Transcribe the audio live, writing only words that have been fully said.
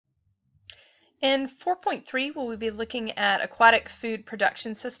In 4.3, we'll be looking at aquatic food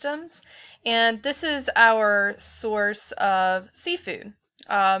production systems, and this is our source of seafood.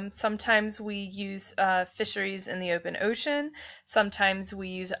 Sometimes we use fisheries in the open ocean. Sometimes we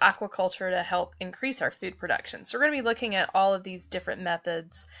use aquaculture to help increase our food production. So we're going to be looking at all of these different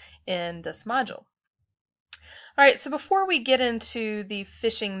methods in this module. All right, so before we get into the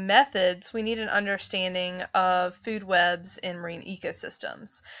fishing methods, we need an understanding of food webs in marine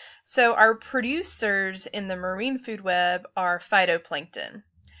ecosystems. So our producers in the marine food web are phytoplankton.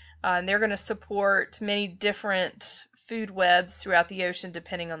 They're going to support many different food webs throughout the ocean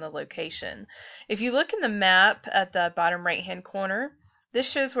depending on the location. If you look in the map at the bottom right-hand corner, this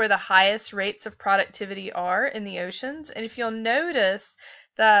shows where the highest rates of productivity are in the oceans. And if you'll notice,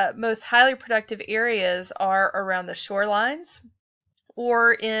 the most highly productive areas are around the shorelines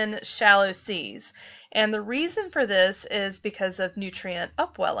or in shallow seas. And the reason for this is because of nutrient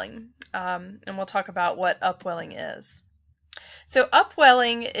upwelling. And we'll talk about what upwelling is. So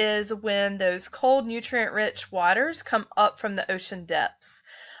upwelling is when those cold, nutrient-rich waters come up from the ocean depths.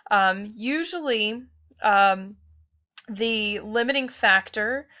 Usually, the limiting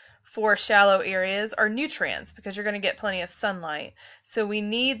factor for shallow areas are nutrients because you're going to get plenty of sunlight. So we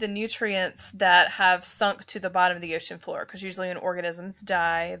need the nutrients that have sunk to the bottom of the ocean floor because usually when organisms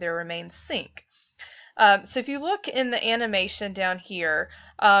die, their remains sink. So if you look in the animation down here,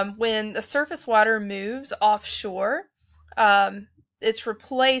 when the surface water moves offshore, it's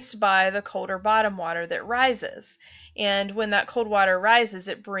replaced by the colder bottom water that rises. And when that cold water rises,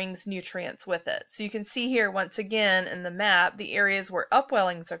 it brings nutrients with it. So you can see here once again in the map, the areas where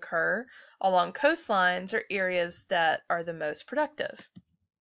upwellings occur along coastlines are areas that are the most productive.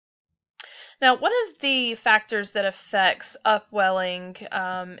 Now, one of the factors that affects upwelling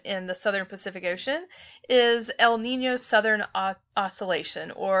in the southern Pacific Ocean is El Nino Southern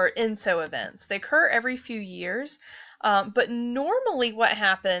Oscillation, or ENSO events. They occur every few years, but normally what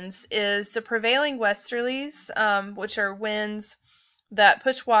happens is the prevailing westerlies, which are winds that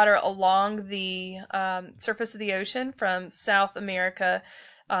push water along the surface of the ocean from South America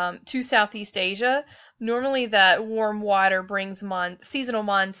to Southeast Asia. Normally that warm water brings seasonal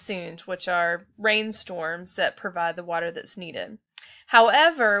monsoons, which are rainstorms that provide the water that's needed.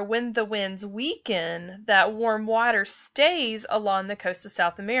 However, when the winds weaken, that warm water stays along the coast of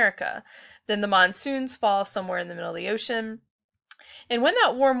South America. Then the monsoons fall somewhere in the middle of the ocean. And when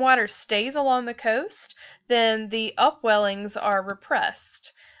that warm water stays along the coast, then the upwellings are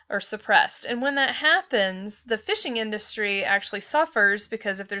repressed or suppressed. And when that happens, the fishing industry actually suffers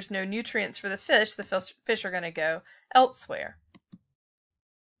because if there's no nutrients for the fish are going to go elsewhere.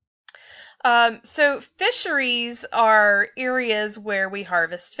 So fisheries are areas where we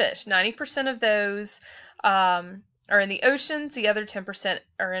harvest fish. 90% of those are in the oceans. The other 10%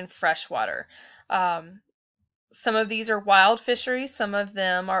 are in freshwater. Some of these are wild fisheries. Some of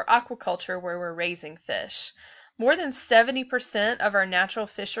them are aquaculture where we're raising fish. More than 70% of our natural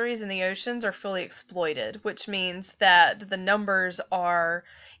fisheries in the oceans are fully exploited, which means that the numbers are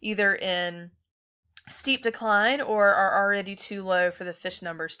either in steep decline or are already too low for the fish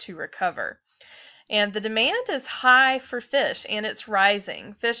numbers to recover. And the demand is high for fish, and it's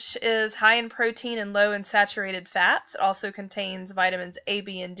rising. Fish is high in protein and low in saturated fats. It also contains vitamins A,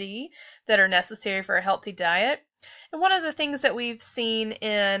 B, and D that are necessary for a healthy diet. And one of the things that we've seen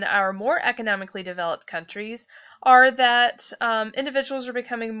in our more economically developed countries are that individuals are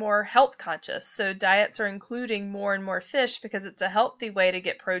becoming more health conscious. So diets are including more and more fish because it's a healthy way to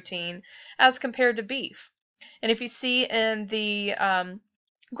get protein as compared to beef. And if you see in the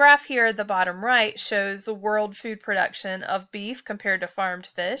graph here at the bottom right shows the world food production of beef compared to farmed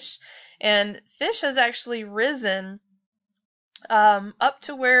fish. And fish has actually risen up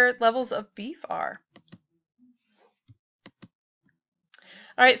to where levels of beef are.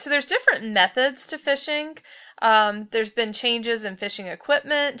 All right, so there's different methods to fishing. There's been changes in fishing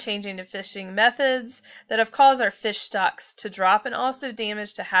equipment, changing to fishing methods that have caused our fish stocks to drop and also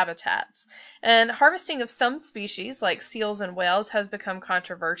damage to habitats. And harvesting of some species, like seals and whales, has become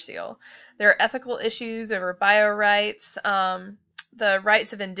controversial. There are ethical issues over biorights, the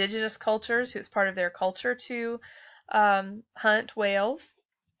rights of indigenous cultures, who's part of their culture to hunt whales.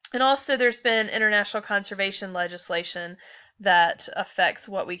 And also there's been international conservation legislation that affects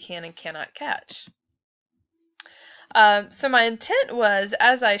what we can and cannot catch. So my intent was,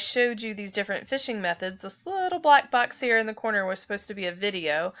 as I showed you these different fishing methods, this little black box here in the corner was supposed to be a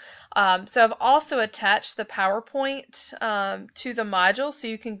video. So I've also attached the PowerPoint to the module so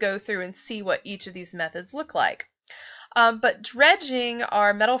you can go through and see what each of these methods look like. But dredging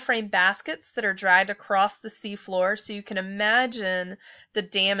are metal frame baskets that are dragged across the seafloor, so you can imagine the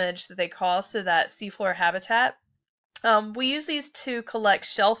damage that they cause to that seafloor habitat. We use these to collect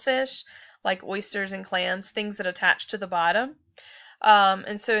shellfish, like oysters and clams, things that attach to the bottom.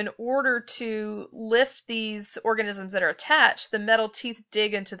 And so, in order to lift these organisms that are attached, the metal teeth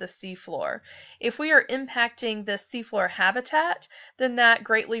dig into the seafloor. If we are impacting the seafloor habitat, then that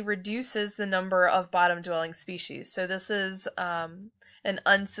greatly reduces the number of bottom dwelling species. So, this is an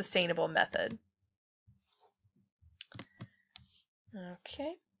unsustainable method.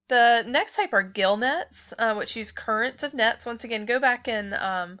 Okay. The next type are gill nets, which use currents of nets. Once again, go back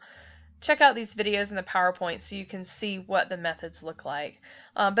and check out these videos in the PowerPoint so you can see what the methods look like.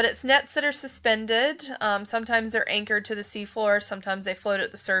 But it's nets that are suspended. Sometimes they're anchored to the seafloor, sometimes they float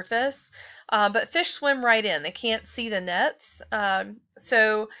at the surface. But fish swim right in. They can't see the nets.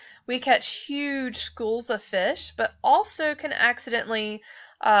 So we catch huge schools of fish, but also can accidentally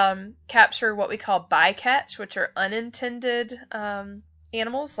capture what we call bycatch, which are unintended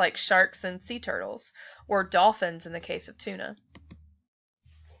animals like sharks and sea turtles, or dolphins in the case of tuna.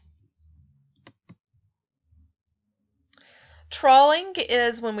 Trawling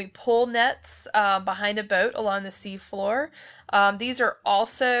is when we pull nets behind a boat along the seafloor. These are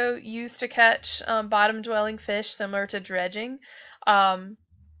also used to catch bottom-dwelling fish, similar to dredging.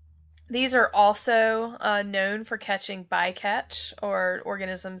 These are also known for catching bycatch, or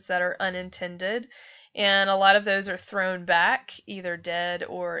organisms that are unintended, and a lot of those are thrown back, either dead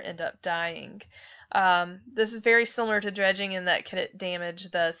or end up dying. This is very similar to dredging in that can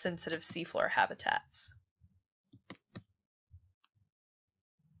damage the sensitive seafloor habitats.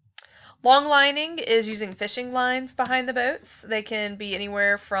 Long lining is using fishing lines behind the boats. They can be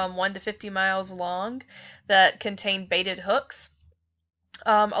anywhere from 1 to 50 miles long that contain baited hooks.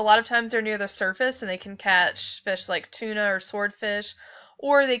 A lot of times they're near the surface and they can catch fish like tuna or swordfish,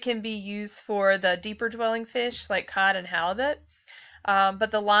 or they can be used for the deeper dwelling fish like cod and halibut.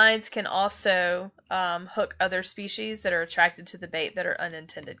 But the lines can also hook other species that are attracted to the bait that are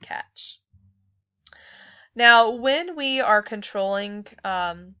unintended catch. Now, when we are controlling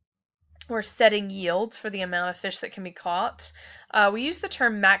or setting yields for the amount of fish that can be caught, we use the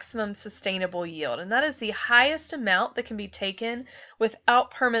term maximum sustainable yield, and that is the highest amount that can be taken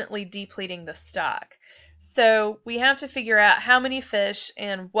without permanently depleting the stock. So we have to figure out how many fish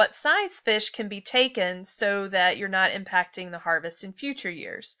and what size fish can be taken so that you're not impacting the harvest in future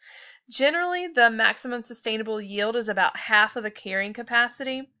years. Generally, the maximum sustainable yield is about half of the carrying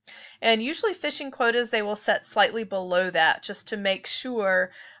capacity, and usually fishing quotas, they will set slightly below that just to make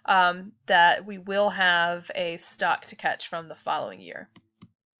sure that we will have a stock to catch from the following year.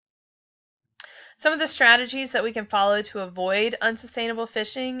 Some of the strategies that we can follow to avoid unsustainable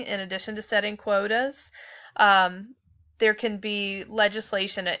fishing, in addition to setting quotas, there can be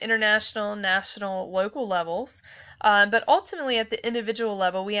legislation at international, national, local levels, but ultimately at the individual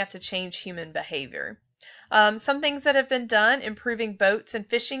level, we have to change human behavior. Some things that have been done: improving boats and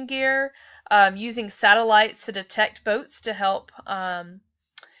fishing gear, using satellites to detect boats to help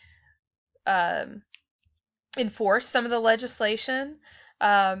enforce some of the legislation,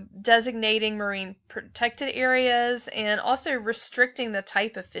 designating marine protected areas, and also restricting the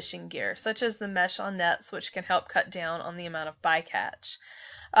type of fishing gear, such as the mesh on nets, which can help cut down on the amount of bycatch.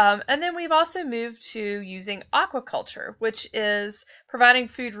 And then we've also moved to using aquaculture, which is providing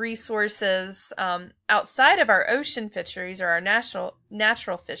food resources outside of our ocean fisheries or our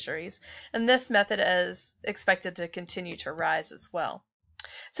natural fisheries, and this method is expected to continue to rise as well.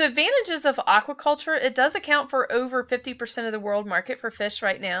 So advantages of aquaculture: it does account for over 50% of the world market for fish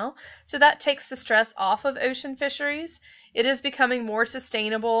right now, so that takes the stress off of ocean fisheries. It is becoming more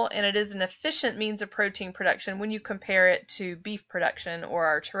sustainable, and it is an efficient means of protein production when you compare it to beef production or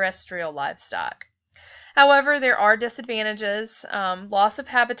our terrestrial livestock. However, there are disadvantages: loss of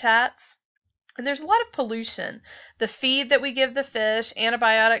habitats, and there's a lot of pollution. The feed that we give the fish,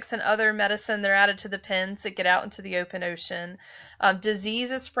 antibiotics, and other medicine that are added to the pens that get out into the open ocean.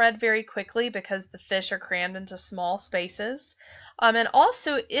 Disease is spread very quickly because the fish are crammed into small spaces. And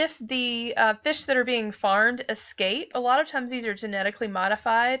also, if the fish that are being farmed escape, a lot of times these are genetically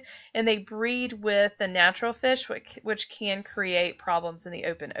modified and they breed with the natural fish, which can create problems in the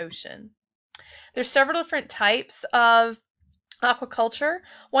open ocean. There's several different types of aquaculture.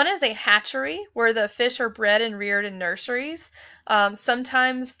 One is a hatchery, where the fish are bred and reared in nurseries.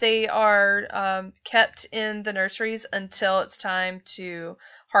 Sometimes they are kept in the nurseries until it's time to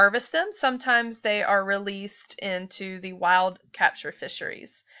harvest them. Sometimes they are released into the wild capture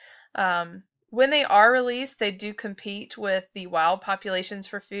fisheries. When they are released, they do compete with the wild populations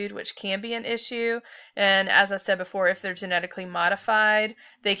for food, which can be an issue. And as I said before, if they're genetically modified,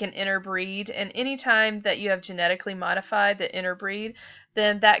 they can interbreed. And anytime that you have genetically modified that interbreed,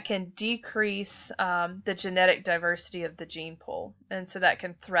 then that can decrease the genetic diversity of the gene pool. And so that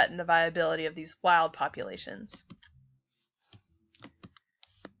can threaten the viability of these wild populations.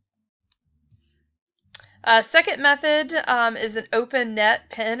 Second method is an open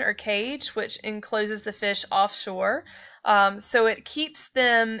net pen or cage, which encloses the fish offshore. So it keeps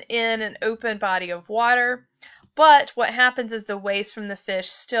them in an open body of water. But what happens is the waste from the fish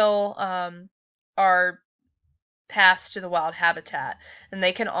still are passed to the wild habitat, and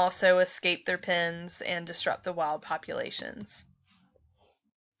they can also escape their pens and disrupt the wild populations.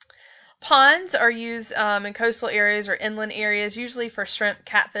 Ponds are used in coastal areas or inland areas, usually for shrimp,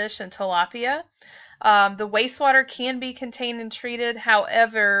 catfish, and tilapia. The wastewater can be contained and treated.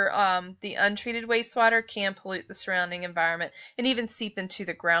 However, the untreated wastewater can pollute the surrounding environment and even seep into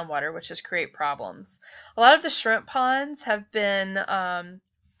the groundwater, which has create problems. A lot of the shrimp ponds have been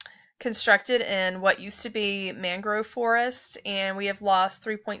constructed in what used to be mangrove forests, and we have lost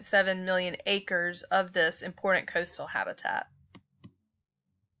 3.7 million acres of this important coastal habitat.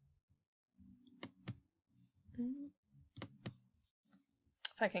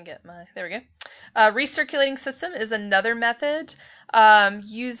 If I can get there we go. Recirculating system is another method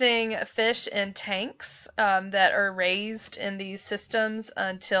using fish in tanks that are raised in these systems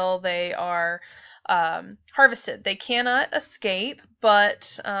until they are harvested. They cannot escape,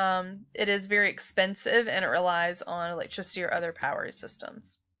 but it is very expensive and it relies on electricity or other power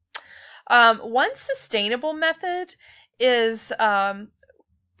systems. One sustainable method is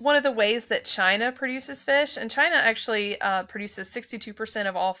one of the ways that China produces fish, and China actually produces 62%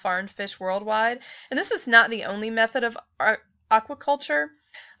 of all farmed fish worldwide, and this is not the only method of aquaculture,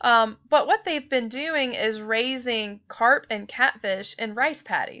 but what they've been doing is raising carp and catfish in rice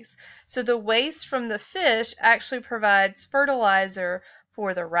paddies. So the waste from the fish actually provides fertilizer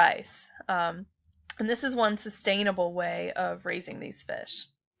for the rice, and this is one sustainable way of raising these fish.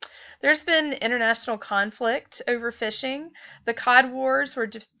 There's been international conflict over fishing. The Cod Wars were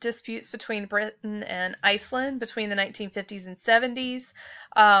disputes between Britain and Iceland between the 1950s and 70s.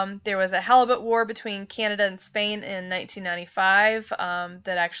 There was a halibut war between Canada and Spain in 1995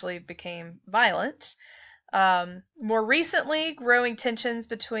 that actually became violent. More recently, growing tensions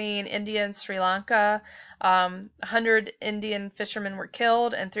between India and Sri Lanka. 100 Indian fishermen were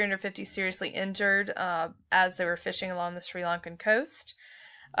killed and 350 seriously injured as they were fishing along the Sri Lankan coast.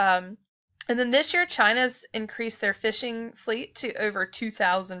 And then this year, China's increased their fishing fleet to over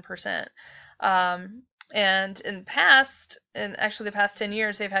 2,000%. And in actually the past 10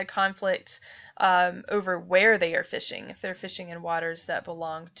 years, they've had conflict over where they are fishing, if they're fishing in waters that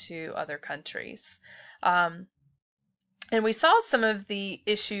belong to other countries. And we saw some of the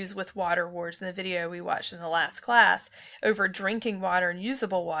issues with water wars in the video we watched in the last class over drinking water and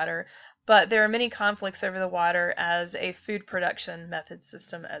usable water, but there are many conflicts over the water as a food production method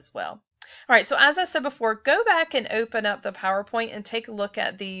system as well. All right, so as I said before, go back and open up the PowerPoint and take a look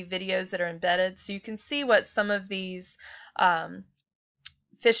at the videos that are embedded so you can see what some of these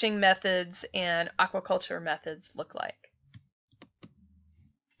fishing methods and aquaculture methods look like.